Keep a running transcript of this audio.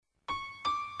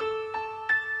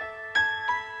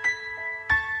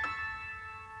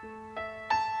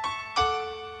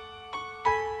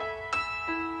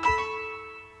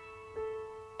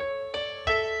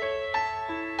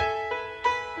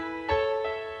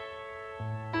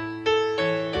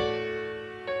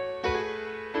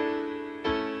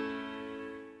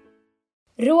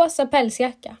rosa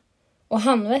pälsjacka och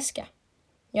handväska.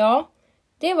 Ja,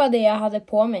 det var det jag hade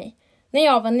på mig när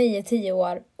jag var 9-10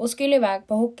 år och skulle iväg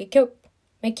på hockeycup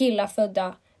med killar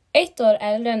födda 1 år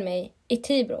äldre än mig i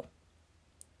Tibro.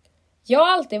 Jag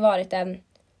har alltid varit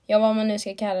vad man nu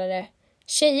ska kalla det,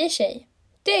 tjej.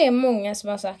 Det är många som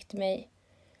har sagt till mig,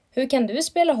 hur kan du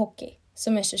spela hockey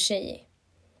som är så tjejig?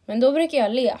 Men då brukar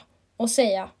jag le och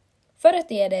säga, för att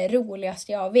det är det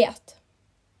roligaste jag vet.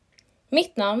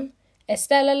 Mitt namn är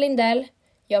Stella Lindell,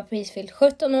 jag har precis fyllt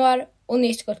 17 år och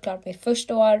nyss gått klart mitt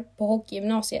första år på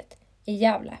hockeygymnasiet i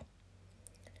Gävle.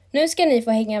 Nu ska ni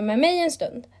få hänga med mig en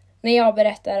stund när jag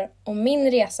berättar om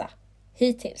min resa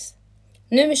hittills.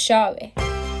 Nu kör vi!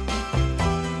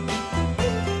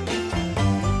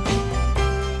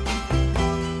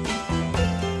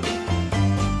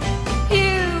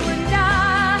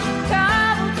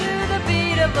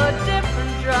 A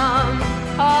different drum.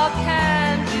 Oh,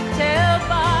 can't you tell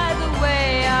by the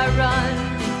way I run?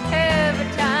 Every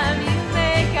time you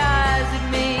make eyes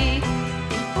at me,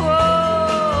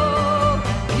 whoa,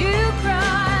 you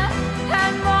cry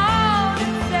and moan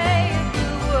and say it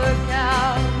will work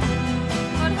out.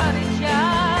 But honey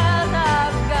child,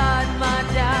 I've got my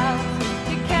doubts.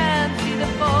 You can't see the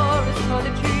forest for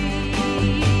the trees.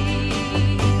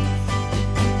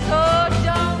 So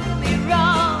don't get me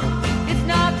wrong, it's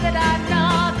not that I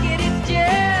knock it, it's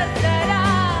just that I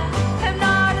am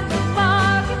not in the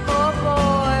market for a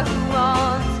boy who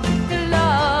wants to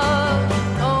love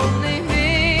only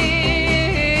me.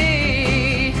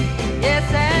 Yes,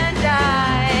 and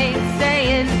I ain't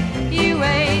saying you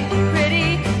ain't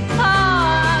pretty.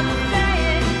 I'm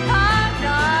saying I'm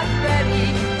not ready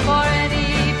for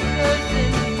any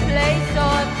person, place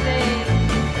or thing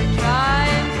to try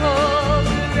and pull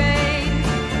the reins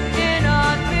in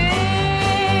on me.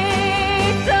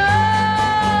 So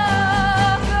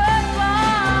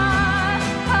goodbye,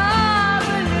 I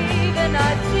believe and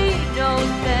I see no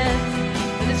sense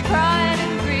in this crying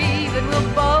and grieving. We'll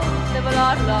both live a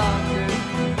lot longer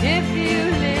if you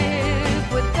live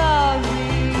without me.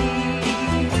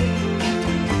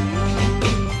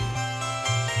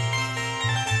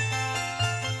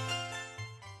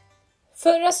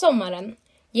 Förra sommaren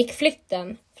gick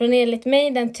flytten från enligt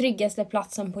mig den tryggaste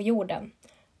platsen på jorden,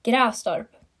 Grästorp.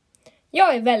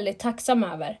 Jag är väldigt tacksam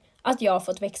över att jag har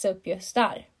fått växa upp just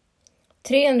där.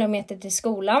 300 meter till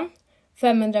skolan,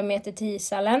 500 meter till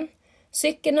ishallen,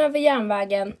 cykeln över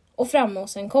järnvägen och framme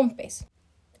hos en kompis.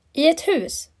 I ett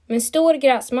hus med stor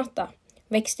gräsmatta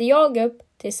växte jag upp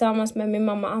tillsammans med min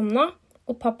mamma Anna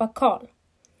och pappa Karl.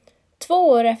 2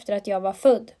 år efter att jag var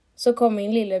född så kom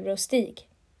min lillebror Stig.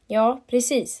 Ja,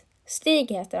 precis.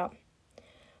 Stig heter han.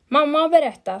 Mamma har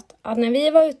berättat att när vi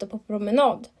var ute på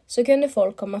promenad så kunde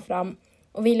folk komma fram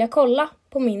och vilja kolla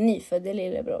på min nyfödde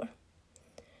lillebror.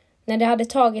 När det hade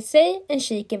tagit sig en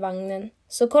kik i vagnen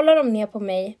så kollade de ner på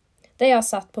mig där jag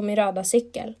satt på min röda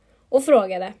cykel och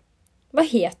frågade, vad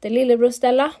heter lillebror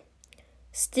Stella?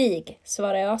 Stig,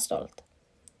 svarade jag stolt.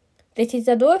 De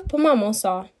tittade då upp på mamma och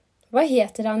sa, vad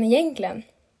heter han egentligen?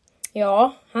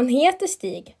 Ja, han heter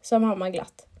Stig, sa mamma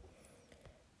glatt.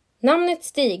 Namnet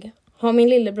Stig har min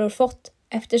lillebror fått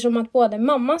eftersom att både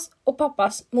mammas och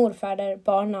pappas morfäder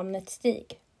bar namnet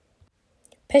Stig.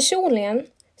 Personligen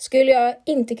skulle jag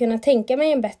inte kunna tänka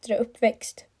mig en bättre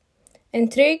uppväxt. En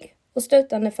trygg och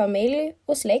stöttande familj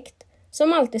och släkt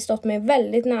som alltid stått mig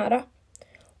väldigt nära.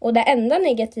 Och det enda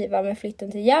negativa med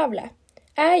flytten till Gävle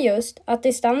är just att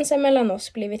distansen mellan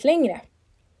oss blivit längre.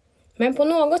 Men på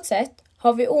något sätt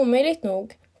har vi omöjligt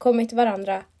nog kommit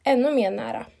varandra ännu mer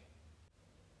nära.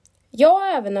 Jag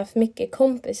har även haft mycket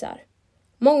kompisar.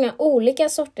 Många olika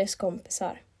sorters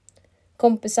kompisar.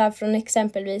 Kompisar från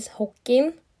exempelvis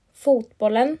hockeyn,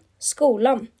 fotbollen,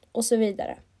 skolan och så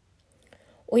vidare.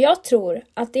 Och jag tror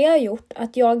att det har gjort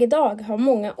att jag idag har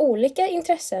många olika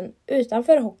intressen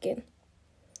utanför hockeyn.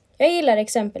 Jag gillar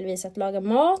exempelvis att laga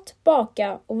mat,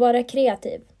 baka och vara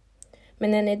kreativ.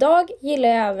 Men än idag gillar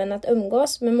jag även att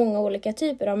umgås med många olika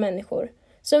typer av människor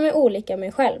som är olika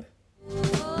mig själv.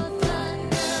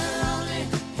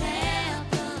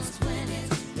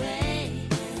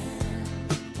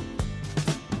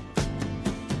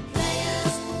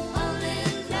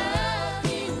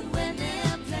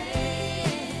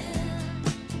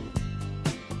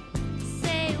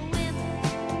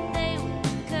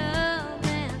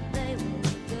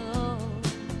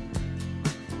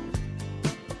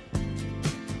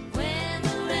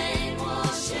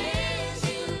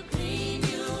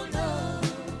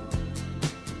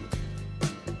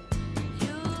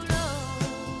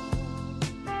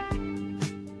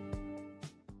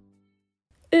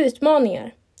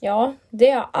 Utmaningar, ja, det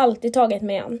har jag alltid tagit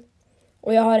mig an.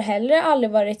 och jag har heller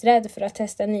aldrig varit rädd för att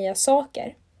testa nya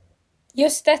saker.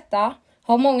 Just detta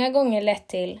har många gånger lett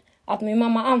till att min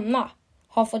mamma Anna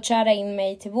har fått köra in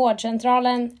mig till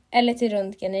vårdcentralen eller till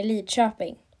röntgen i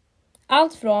Lidköping.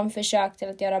 Allt från försök till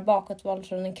att göra bakåtvolt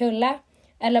från en kulle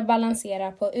eller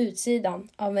balansera på utsidan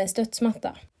av en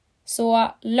studsmatta. Så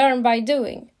learn by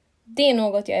doing, det är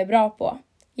något jag är bra på.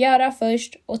 Göra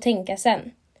först och tänka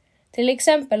sen. Till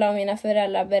exempel har mina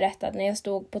föräldrar berättat när jag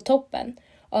stod på toppen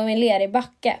av en lerig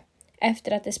backe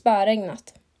efter att det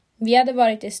spöregnat. Vi hade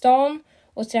varit i stan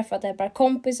och träffat ett par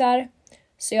kompisar,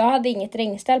 så jag hade inget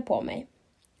regnställ på mig.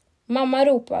 Mamma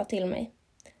ropade till mig: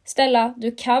 Stella,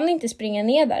 du kan inte springa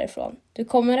ner därifrån. Du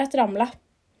kommer att ramla.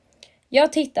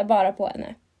 Jag tittade bara på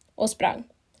henne och sprang.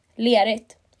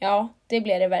 Lerigt. Ja, det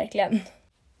blev det verkligen.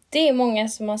 Det är många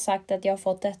som har sagt att jag har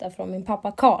fått detta från min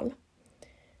pappa Karl.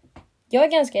 Jag är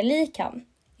ganska lik han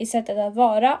i sättet att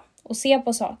vara och se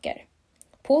på saker.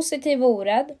 Positiv och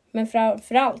orädd, men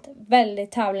framförallt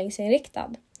väldigt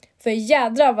tävlingsinriktad. För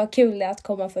jädrar vad kul det är att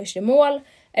komma först i mål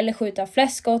eller skjuta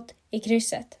fläskskott i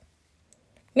krysset.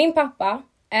 Min pappa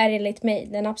är enligt mig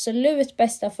den absolut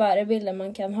bästa förebilden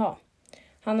man kan ha.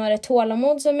 Han har ett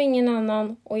tålamod som ingen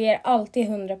annan och ger alltid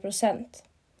 100%.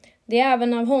 Det är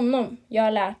även av honom jag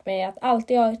har lärt mig att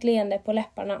alltid ha ett leende på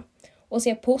läpparna och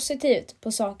se positivt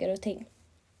på saker och ting.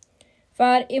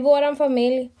 För i våran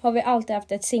familj har vi alltid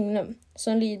haft ett signum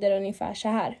som lyder ungefär så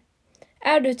här: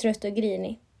 är du trött och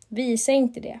grinig, visa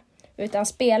inte det, utan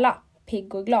spela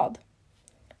pigg och glad.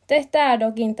 Detta är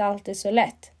dock inte alltid så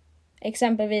lätt.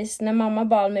 Exempelvis när mamma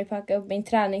bad mig packa upp min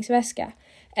träningsväska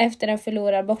efter en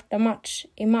förlorad bortamatch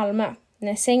i Malmö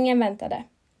när sängen väntade.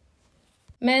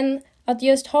 Men att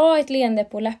just ha ett leende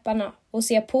på läpparna och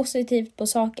se positivt på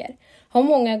saker har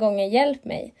många gånger hjälpt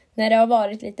mig när det har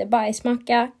varit lite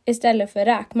bajsmacka istället för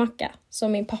räkmacka,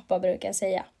 som min pappa brukar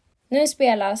säga. Nu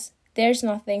spelas There's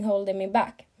Nothing Holding Me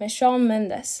Back med Shawn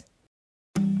Mendes.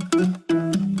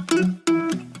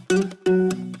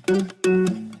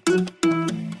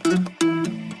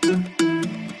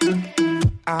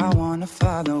 I wanna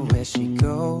follow where she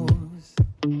goes.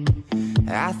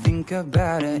 I think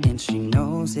about her and she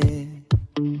knows it.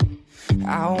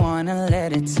 I wanna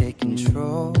let it take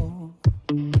control.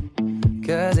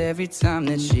 'Cause every time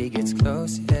that she gets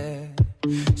close, yeah,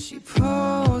 she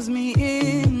pulls me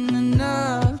in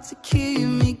enough to keep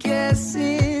me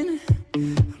guessing.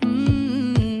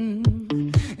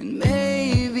 And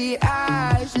maybe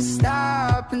I should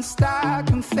stop and start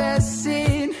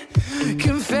confessing,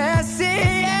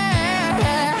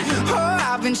 yeah.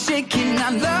 Oh, I've been shaking,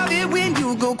 I love it when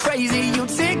you go crazy. You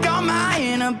take all my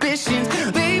inhibitions,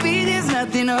 baby, there's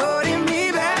nothing holding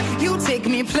me back. You take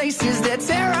me places that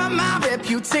tear up my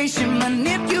reputation,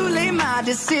 manipulate my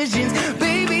decisions,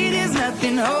 baby, there's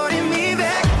nothing holding me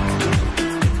back.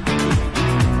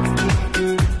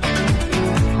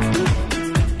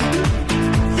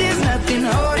 There's nothing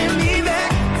holding me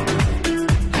back.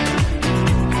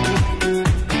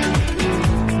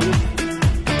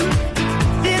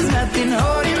 There's nothing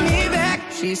holding me back.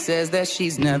 She says that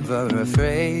she's never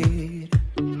afraid.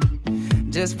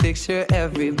 Just picture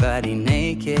everybody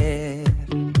naked.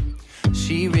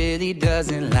 She really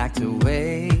doesn't like to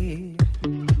wait.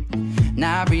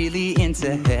 Not really into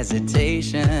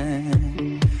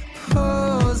hesitation.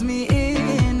 Pulls me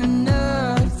in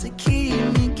enough to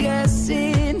keep me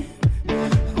guessing.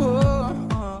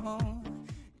 Oh.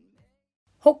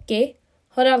 Hockey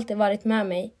har alltid varit med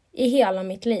mig i hela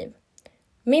mitt liv.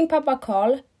 Min pappa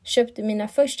Karl köpte mina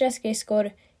första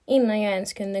skridskor innan jag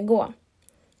ens kunde gå.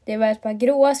 Det var ett par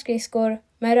gråa skridskor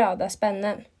med röda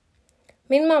spännen.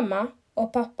 Min mamma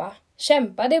och pappa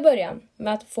kämpade i början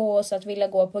med att få oss att vilja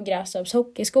gå på Grästorps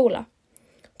hockeyskola.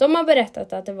 De har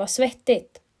berättat att det var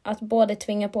svettigt att både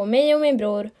tvinga på mig och min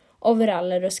bror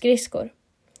overaller och skridskor.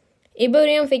 I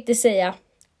början fick de säga: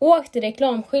 åk till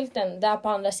reklamskylten där på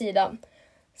andra sidan.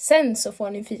 Sen så får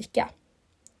ni fika.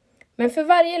 Men för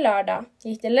varje lördag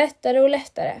gick det lättare och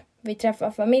lättare. Vi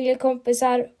träffade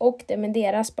familjekompisar och det med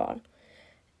deras barn.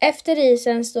 Efter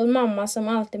isen stod mamma som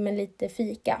alltid med lite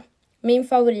fika. Min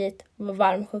favorit var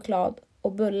varm choklad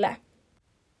och bulle.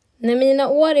 När mina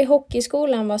år i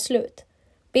hockeyskolan var slut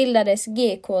bildades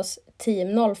GKs Team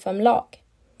 05-lag.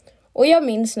 Och jag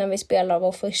minns när vi spelade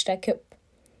vår första cup.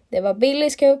 Det var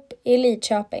Billys cup i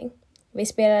Lidköping. Vi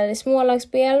spelade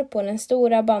smålagsspel på den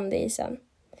stora bandisen.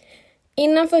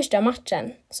 Innan första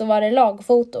matchen så var det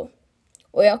lagfoto.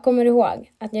 Och jag kommer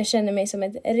ihåg att jag kände mig som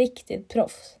ett riktigt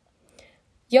proffs.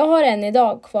 Jag har än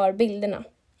idag kvar bilderna.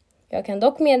 Jag kan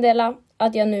dock meddela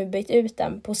att jag nu bytt ut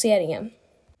den poseringen.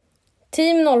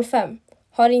 Team 05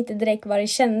 har inte direkt varit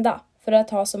kända för att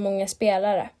ha så många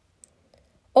spelare.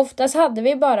 Oftast hade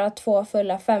vi bara 2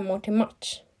 fulla 5-år till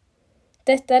match.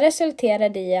 Detta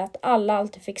resulterade i att alla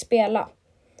alltid fick spela.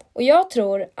 Och jag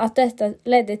tror att detta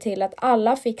ledde till att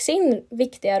alla fick sin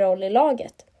viktiga roll i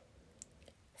laget.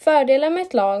 Fördelen med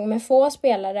ett lag med få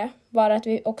spelare var att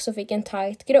vi också fick en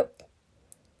tajt grupp.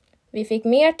 Vi fick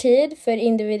mer tid för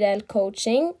individuell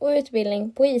coaching och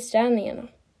utbildning på isträningarna.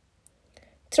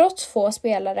 Trots få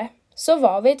spelare så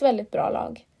var vi ett väldigt bra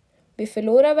lag. Vi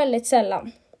förlorar väldigt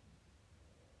sällan.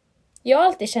 Jag har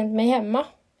alltid känt mig hemma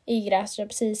i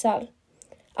Grästorps ishall.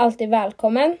 Alltid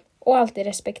välkommen och alltid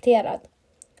respekterad.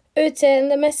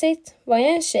 Utseendemässigt var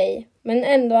jag en tjej, men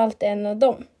ändå alltid en av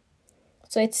dem.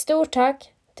 Så ett stort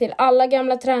tack till alla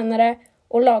gamla tränare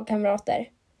och lagkamrater.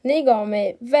 Ni gav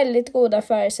mig väldigt goda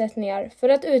förutsättningar för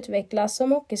att utvecklas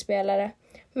som hockeyspelare,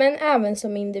 men även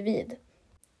som individ.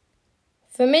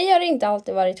 För mig har det inte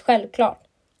alltid varit självklart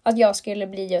att jag skulle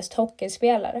bli just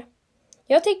hockeyspelare.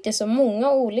 Jag tyckte så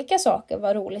många olika saker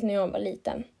var roligt när jag var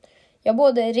liten. Jag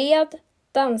både red,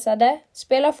 dansade,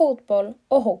 spelade fotboll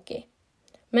och hockey.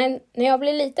 Men när jag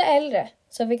blev lite äldre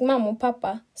så fick mamma och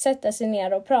pappa sätta sig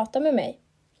ner och prata med mig.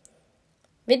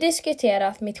 Vi diskuterade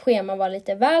att mitt schema var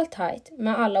lite väl tajt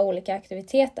med alla olika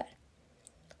aktiviteter.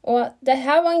 Och det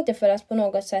här var inte för att på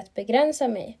något sätt begränsa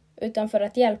mig, utan för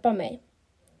att hjälpa mig.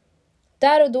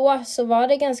 Där och då så var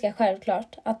det ganska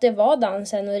självklart att det var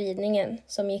dansen och ridningen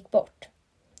som gick bort.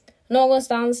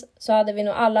 Någonstans så hade vi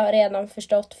nog alla redan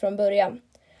förstått från början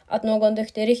att någon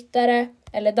duktig ryttare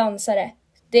eller dansare,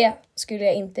 det skulle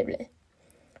jag inte bli.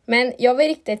 Men jag vill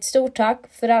rikta ett stort tack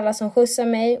för alla som skjutsade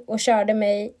mig och körde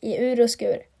mig i ur och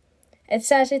skur. Ett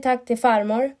särskilt tack till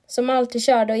farmor som alltid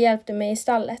körde och hjälpte mig i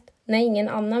stallet när ingen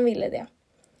annan ville det.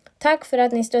 Tack för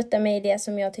att ni stöttade mig i det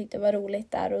som jag tyckte var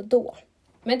roligt där och då.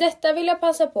 Med detta vill jag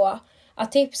passa på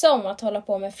att tipsa om att hålla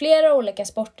på med flera olika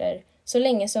sporter så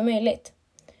länge som möjligt.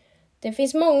 Det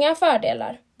finns många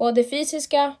fördelar, både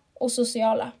fysiska och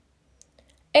sociala.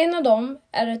 En av dem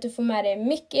är att du får med dig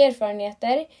mycket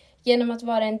erfarenheter genom att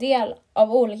vara en del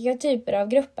av olika typer av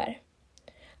grupper.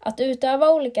 Att utöva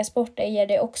olika sporter ger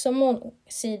dig också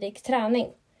mångsidig träning,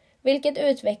 vilket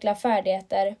utvecklar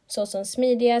färdigheter såsom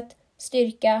smidighet,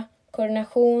 styrka,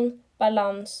 koordination,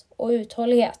 balans och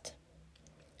uthållighet.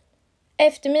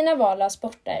 Efter mina val av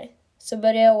sporter så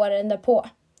började jag åren därpå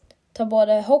ta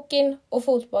både hockeyn och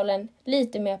fotbollen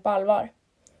lite mer på allvar.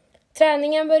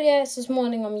 Träningen började så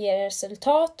småningom ge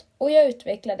resultat och jag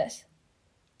utvecklades.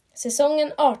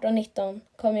 Säsongen 18-19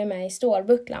 kom jag med i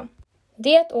stålbucklan.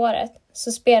 Det året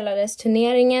så spelades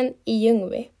turneringen i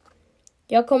Ljungby.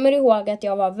 Jag kommer ihåg att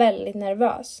jag var väldigt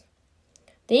nervös.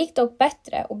 Det gick dock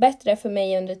bättre och bättre för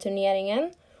mig under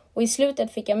turneringen och i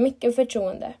slutet fick jag mycket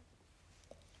förtroende.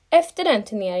 Efter den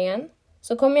turneringen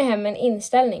så kom jag hem med en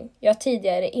inställning jag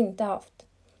tidigare inte haft.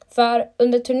 För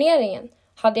under turneringen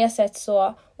hade jag sett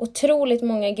så otroligt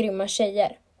många grymma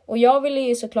tjejer och jag ville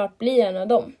ju såklart bli en av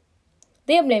dem.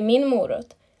 Det blev min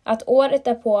morot att året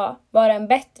därpå vara en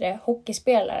bättre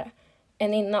hockeyspelare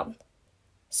än innan.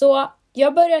 Så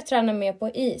jag började träna mer på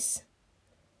is.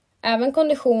 Även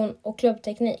kondition och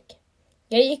klubbteknik.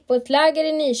 Jag gick på ett läger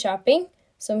i Nyköping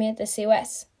som heter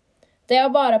COS. Där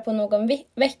jag bara på någon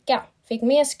vecka fick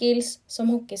mer skills som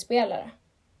hockeyspelare.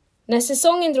 När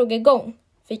säsongen drog igång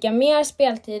fick jag mer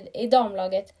speltid i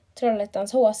damlaget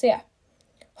Trollhättans HC.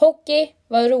 Hockey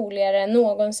var roligare än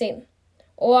någonsin.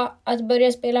 Och att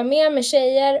börja spela mer med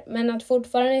tjejer men att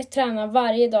fortfarande träna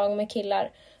varje dag med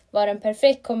killar var en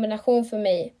perfekt kombination för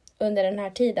mig under den här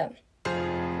tiden.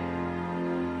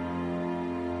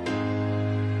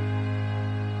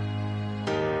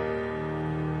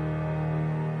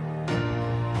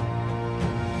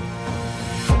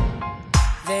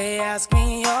 They ask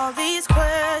me all these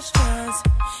questions,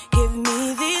 give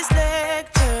me these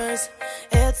lectures,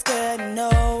 it's getting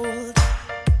old.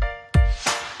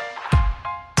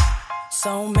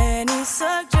 So many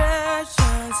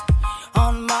suggestions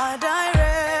on my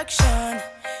direction,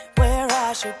 where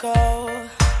I should go.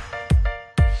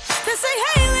 They say,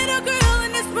 hey little girl,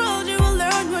 in this world you will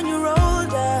learn when you're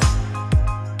older.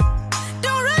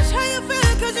 Don't rush how you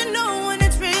feel, cause you know when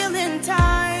it's real in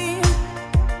time.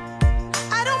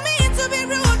 I don't mean to be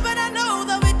rude, but I know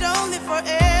that we don't live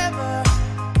forever.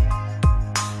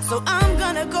 So I'm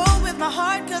gonna go with my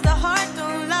heart, cause the heart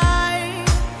don't lie.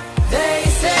 They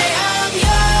say I'm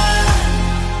young,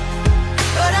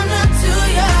 but I'm not too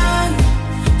young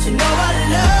to know what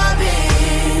love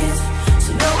is,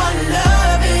 to know what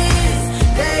love is.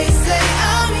 They say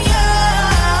I'm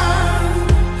young,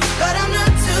 but I'm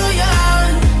not too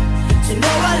young to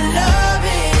know what love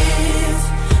is,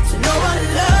 to know what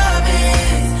love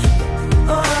is.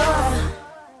 Oh.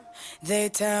 They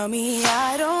tell me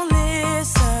I don't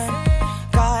listen,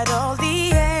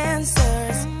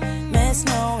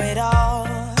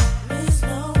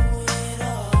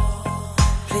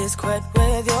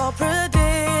 your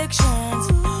predictions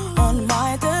on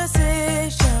my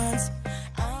decisions.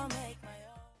 I'll make my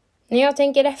own. När jag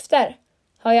tänker efter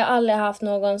har jag aldrig haft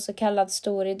någon så kallad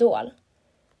stor idol.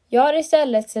 Jag har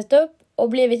istället sett upp och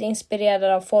blivit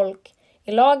inspirerad av folk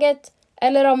i laget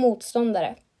eller av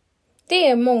motståndare. Det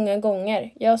är många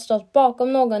gånger jag har stått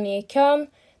bakom någon i kön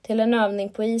till en övning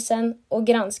på isen och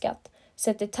granskat,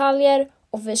 sett detaljer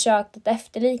och försökt att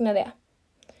efterlikna det.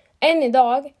 Än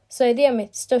idag så är det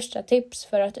mitt största tips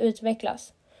för att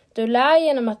utvecklas. Du lär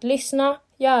genom att lyssna,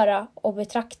 göra och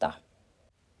betrakta.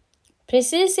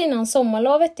 Precis innan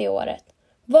sommarlovet i året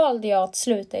valde jag att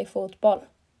sluta i fotboll.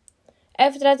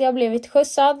 Efter att jag blivit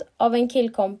skjutsad av en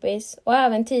killkompis och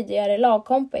även tidigare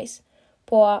lagkompis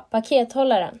på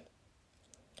pakethållaren.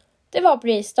 Det var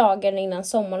precis dagen innan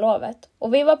sommarlovet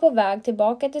och vi var på väg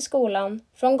tillbaka till skolan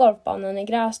från golfbanan i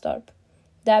Grästorp,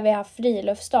 där vi haft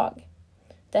friluftsdag.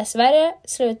 Dessvärre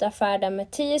slutade färden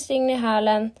med 10 stygn i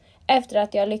hälen efter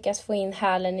att jag lyckats få in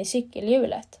hälen i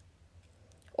cykelhjulet.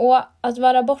 Och att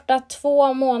vara borta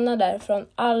 2 månader från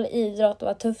all idrott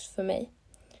var tufft för mig.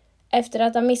 Efter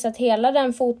att ha missat hela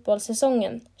den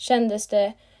fotbollssäsongen kändes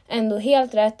det ändå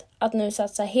helt rätt att nu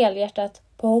satsa helhjärtat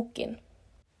på hockeyn.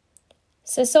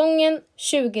 Säsongen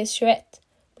 2021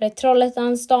 blev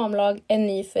Trollhättans damlag en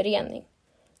ny förening,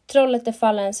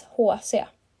 Trollhättefallens HC.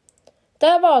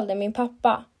 Där valde min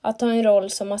pappa att ta en roll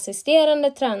som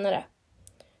assisterande tränare.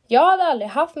 Jag hade aldrig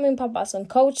haft min pappa som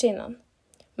coach innan,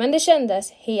 men det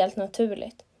kändes helt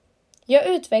naturligt. Jag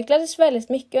utvecklades väldigt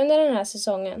mycket under den här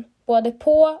säsongen, både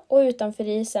på och utanför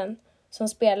isen som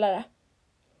spelare.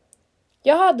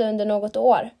 Jag hade under något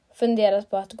år funderat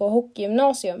på att gå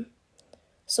hockeygymnasium.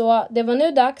 Så det var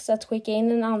nu dags att skicka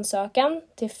in en ansökan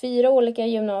till 4 olika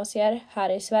gymnasier här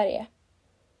i Sverige.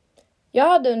 Jag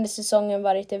hade under säsongen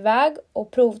varit iväg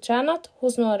och provtränat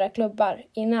hos några klubbar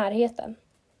i närheten.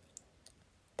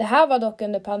 Det här var dock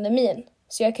under pandemin,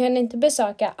 så jag kunde inte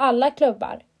besöka alla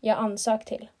klubbar jag ansökt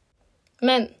till.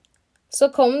 Men så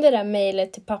kom det där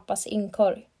mejlet till pappas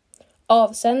inkorg.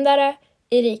 Avsändare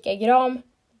Erika Gram,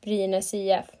 Brynäs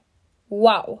IF.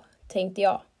 Wow, tänkte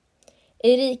jag.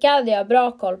 Erika hade jag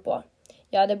bra koll på.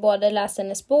 Jag hade både läst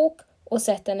hennes bok och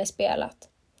sett henne spelat.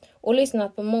 Och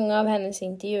lyssnat på många av hennes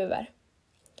intervjuer.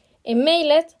 I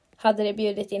mejlet hade det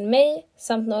bjudit in mig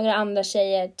samt några andra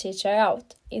tjejer till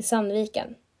tryout i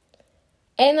Sandviken.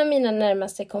 En av mina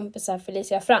närmaste kompisar,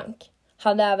 Felicia Frank,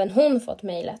 hade även hon fått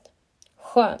mejlet.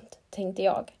 Skönt, tänkte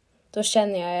jag. Då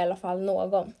känner jag i alla fall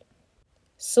någon.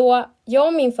 Så jag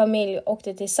och min familj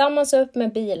åkte tillsammans upp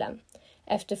med bilen.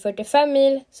 Efter 45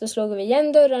 mil så slog vi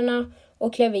igen dörrarna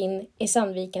och klev in i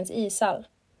Sandvikens ishall.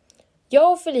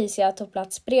 Jag och Felicia tog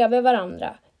plats bredvid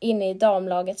varandra inne i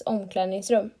damlagets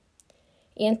omklädningsrum.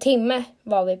 I 1 timme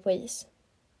var vi på is.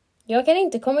 Jag kan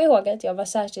inte komma ihåg att jag var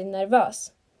särskilt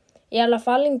nervös. I alla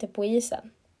fall inte på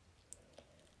isen.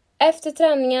 Efter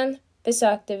träningen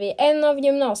besökte vi en av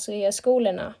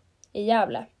gymnasieskolorna i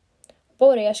Gävle,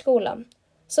 Borgarskolan,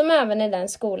 som även är den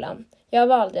skolan jag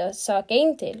valde att söka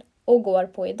in till och går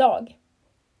på idag.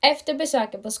 Efter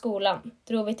besöket på skolan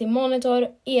drog vi till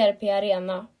Monitor ERP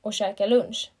Arena och käkade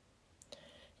lunch.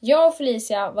 Jag och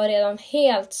Felicia var redan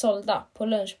helt sålda på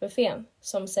lunchbuffén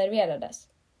som serverades.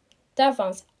 Där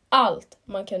fanns allt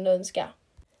man kunde önska.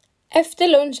 Efter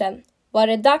lunchen var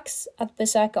det dags att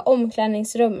besöka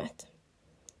omklädningsrummet.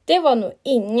 Det var nog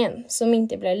ingen som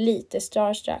inte blev lite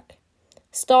starstruck.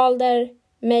 Stalder,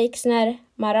 Meixner,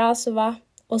 Marasova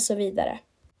och så vidare.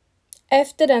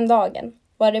 Efter den dagen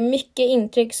var det mycket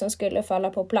intryck som skulle falla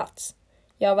på plats.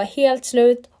 Jag var helt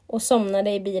slut och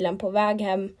somnade i bilen på väg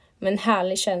hem med en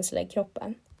härlig känsla i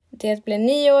kroppen. Det blev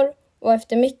nyår och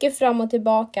efter mycket fram och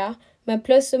tillbaka med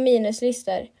plus- och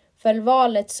minuslistor föll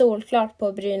valet solklart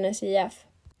på Brynäs IF.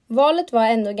 Valet var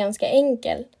ändå ganska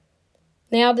enkelt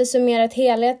när jag hade summerat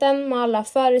helheten med alla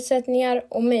förutsättningar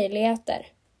och möjligheter.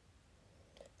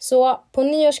 Så på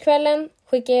nyårskvällen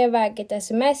skickade jag iväg ett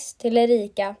sms till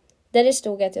Erika där det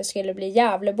stod att jag skulle bli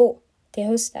Gävlebo till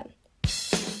hösten.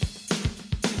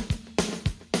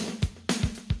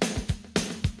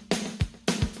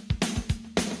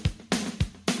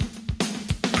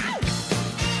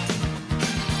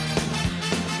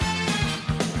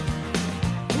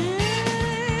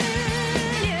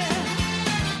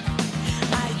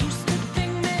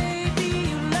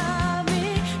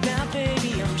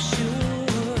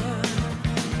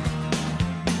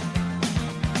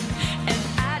 And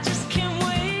I just can't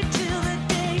wait till the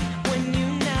day when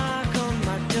you knock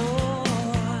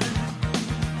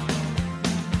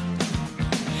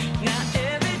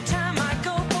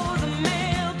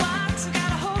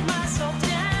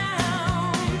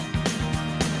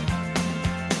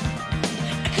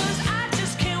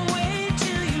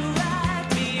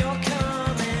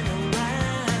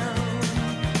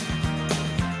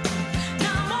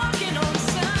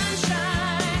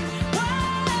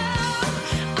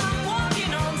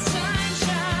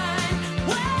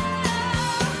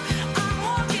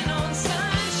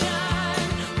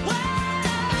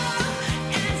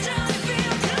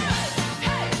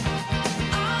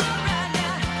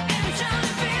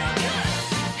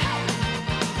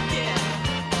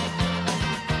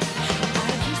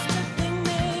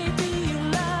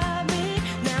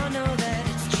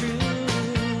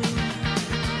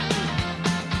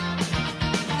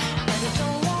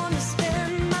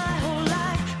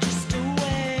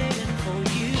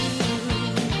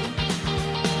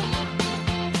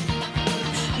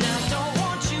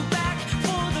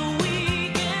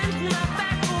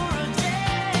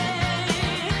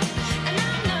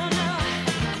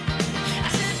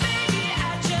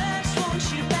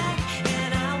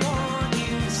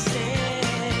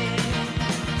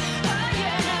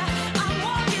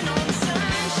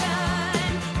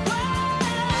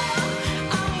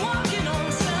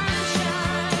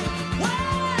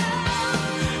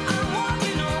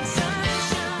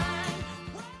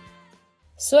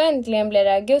Så äntligen blev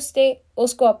det augusti och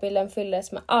skåpbilden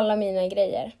fylldes med alla mina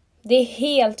grejer. Det är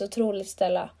helt otroligt,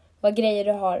 Stella, vad grejer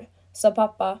du har, sa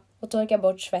pappa och torkade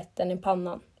bort svetten i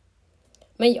pannan.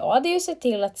 Men jag hade ju sett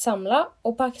till att samla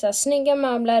och packa snygga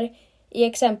möbler i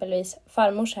exempelvis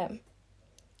farmors hem.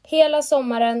 Hela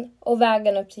sommaren och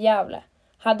vägen upp till Gävle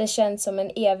hade känts som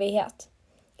en evighet.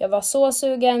 Jag var så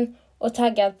sugen och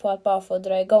taggad på att bara få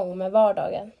dra igång med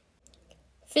vardagen.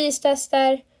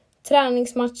 Fystester,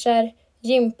 träningsmatcher,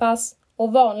 gympass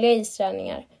och vanliga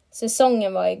isträningar.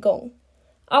 Säsongen var igång.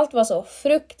 Allt var så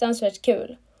fruktansvärt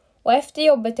kul. Och efter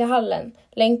jobbet i hallen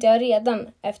längtade jag redan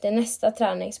efter nästa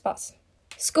träningspass.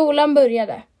 Skolan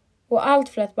började och allt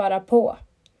flöt bara på.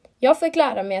 Jag fick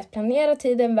lära mig att planera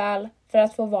tiden väl för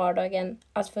att få vardagen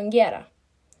att fungera.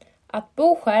 Att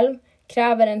bo själv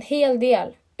kräver en hel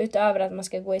del utöver att man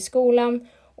ska gå i skolan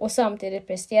och samtidigt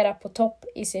prestera på topp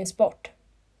i sin sport.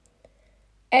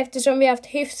 Eftersom vi haft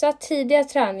hyfsat tidiga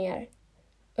träningar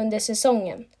under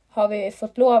säsongen har vi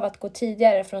fått lov att gå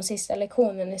tidigare från sista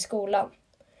lektionen i skolan.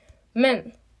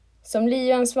 Men, som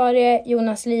LIU-ansvarige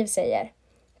Jonas Liv säger,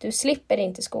 du slipper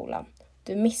inte skolan,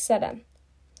 du missar den.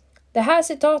 Det här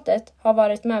citatet har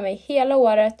varit med mig hela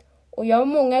året och jag har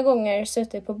många gånger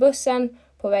suttit på bussen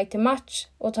på väg till match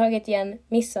och tagit igen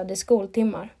missade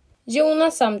skoltimmar.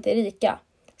 Jonas samt Erika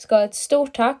ska ha ett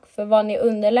stort tack för vad ni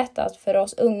underlättat för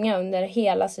oss unga under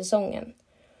hela säsongen.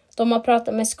 De har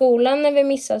pratat med skolan när vi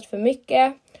missat för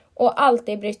mycket och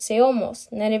alltid brytt sig om oss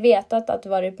när de vetat att det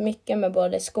varit mycket med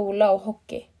både skola och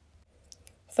hockey.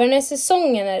 För när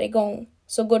säsongen är igång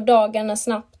så går dagarna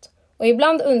snabbt och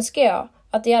ibland önskar jag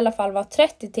att det i alla fall var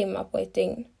 30 timmar på ett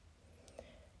dygn.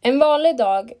 En vanlig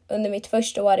dag under mitt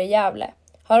första år i Gävle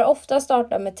har ofta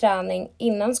startat med träning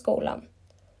innan skolan.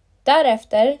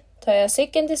 Därefter tar jag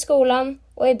cykeln till skolan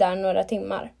och är där några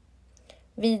timmar.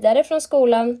 Vidare från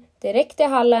skolan direkt till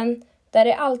hallen där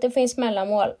det alltid finns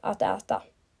mellanmål att äta.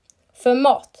 För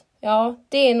mat, ja,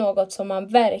 det är något som man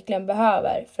verkligen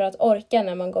behöver för att orka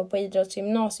när man går på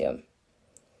idrottsgymnasium.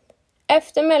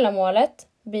 Efter mellanmålet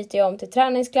byter jag om till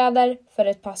träningskläder för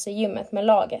ett pass i gymmet med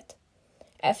laget.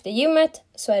 Efter gymmet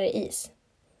så är det is.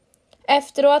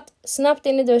 Efteråt snabbt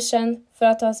in i duschen för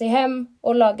att ta sig hem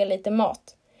och laga lite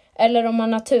mat. Eller om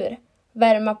man har tur,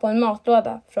 värma på en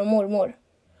matlåda från mormor.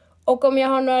 Och om jag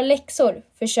har några läxor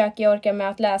försöker jag orka med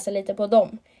att läsa lite på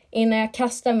dem innan jag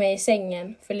kastar mig i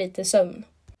sängen för lite sömn.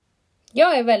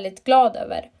 Jag är väldigt glad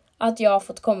över att jag har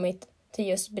fått kommit till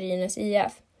just Brynäs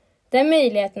IF. Där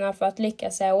möjligheterna för att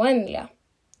lyckas är oändliga.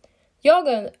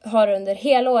 Jag har under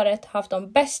hela året haft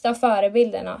de bästa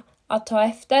förebilderna att ta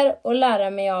efter och lära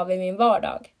mig av i min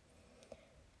vardag.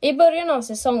 I början av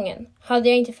säsongen hade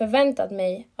jag inte förväntat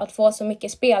mig att få så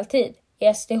mycket speltid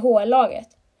i SDHL-laget.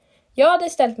 Jag hade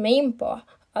ställt mig in på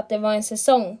att det var en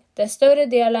säsong där större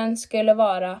delen skulle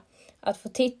vara att få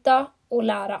titta och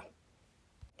lära.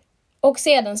 Och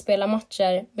sedan spela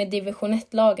matcher med division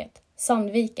 1-laget,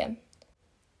 Sandviken.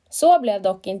 Så blev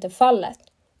dock inte fallet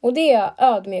och det är jag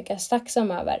ödmjukast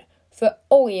tacksam över, för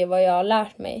oj vad jag har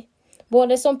lärt mig,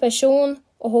 både som person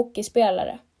och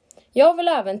hockeyspelare. Jag vill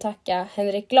även tacka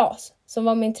Henrik Glas som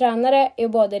var min tränare i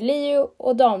både LIU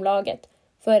och damlaget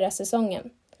förra säsongen.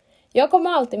 Jag kommer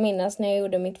alltid minnas när jag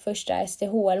gjorde mitt första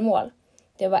SDHL-mål.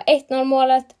 Det var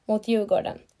 1-0-målet mot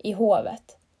Djurgården i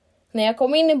Hovet. När jag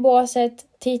kom in i båset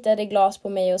tittade Glas på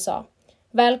mig och sa: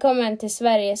 "Välkommen till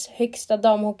Sveriges högsta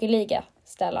damhockeyliga,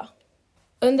 Stella."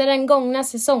 Under den gångna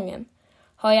säsongen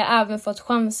har jag även fått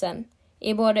chansen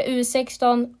i både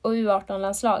U16 och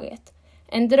U18-landslaget.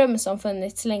 En dröm som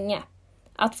funnits länge.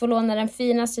 Att få låna den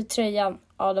finaste tröjan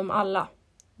av dem alla.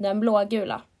 Den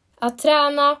blågula. Att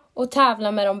träna och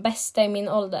tävla med de bästa i min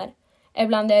ålder är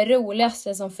bland det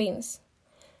roligaste som finns.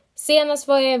 Senast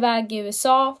var jag iväg i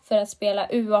USA för att spela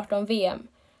U18-VM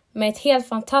med ett helt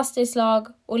fantastiskt lag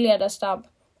och ledarstab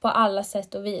på alla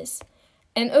sätt och vis.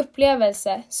 En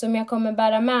upplevelse som jag kommer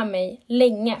bära med mig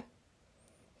länge.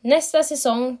 Nästa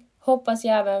säsong hoppas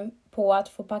jag även på att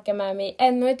få packa med mig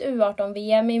ännu ett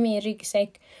U18-VM i min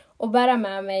ryggsäck och bära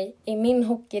med mig i min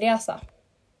hockeyresa.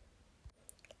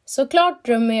 Såklart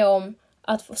drömmer jag om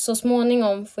att så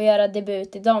småningom få göra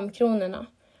debut i damkronorna,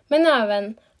 men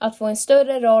även att få en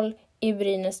större roll i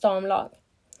Brynäs damlag.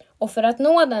 Och för att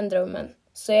nå den drömmen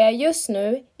så är jag just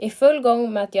nu i full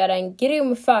gång med att göra en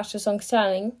grym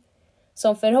försäsongsträning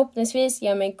som förhoppningsvis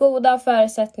ger mig goda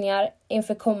förutsättningar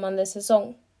inför kommande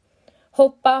säsong.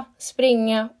 Hoppa,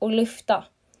 springa och lyfta.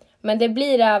 Men det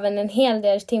blir även en hel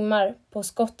del timmar på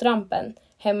skottrampen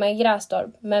hemma i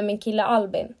Grästorp med min kille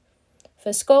Albin.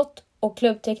 För skott och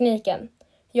klubbtekniken,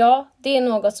 ja, det är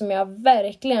något som jag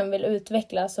verkligen vill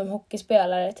utveckla som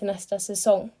hockeyspelare till nästa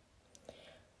säsong.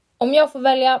 Om jag får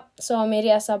välja så har min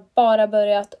resa bara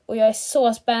börjat och jag är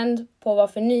så spänd på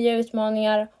vad för nya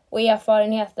utmaningar och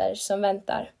erfarenheter som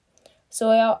väntar.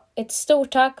 Så ett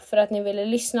stort tack för att ni ville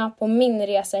lyssna på min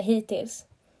resa hittills.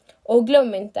 Och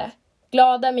glöm inte,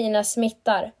 glada mina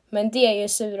smittar, men det är ju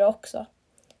sura också.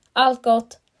 Allt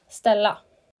gott, Stella.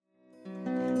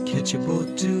 Catch a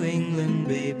boat to England,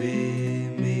 baby,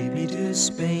 maybe to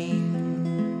Spain.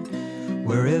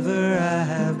 Wherever I